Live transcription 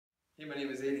Hey, my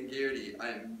name is Aiden Garrity. I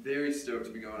am very stoked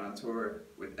to be going on tour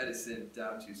with Edisun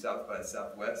down to South by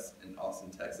Southwest in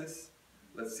Austin, Texas.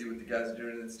 Let's see what the guys are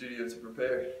doing in the studio to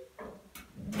prepare.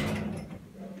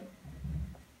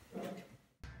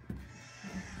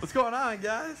 What's going on,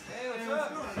 guys? Hey, what's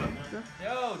up?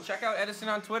 Yo, check out Edisun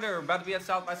on Twitter. We're about to be at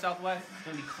South by Southwest. It's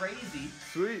gonna be crazy.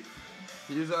 Sweet.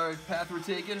 Here's our path we're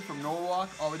taking from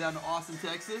Norwalk all the way down to Austin,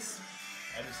 Texas.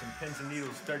 Edisun Pins and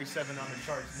Needles, 37 on the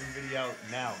charts, new video out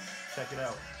now. Check it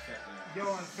out. Yo,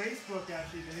 on Facebook,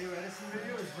 actually, the new Edisun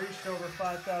video has reached over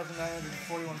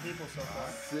 5,941 people so far.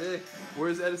 Sick.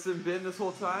 Where's Edisun been this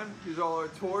whole time? These are all our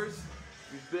tours.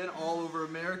 We've been all over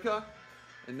America.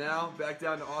 And now, back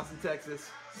down to Austin, Texas,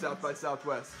 South by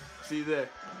Southwest. See you there.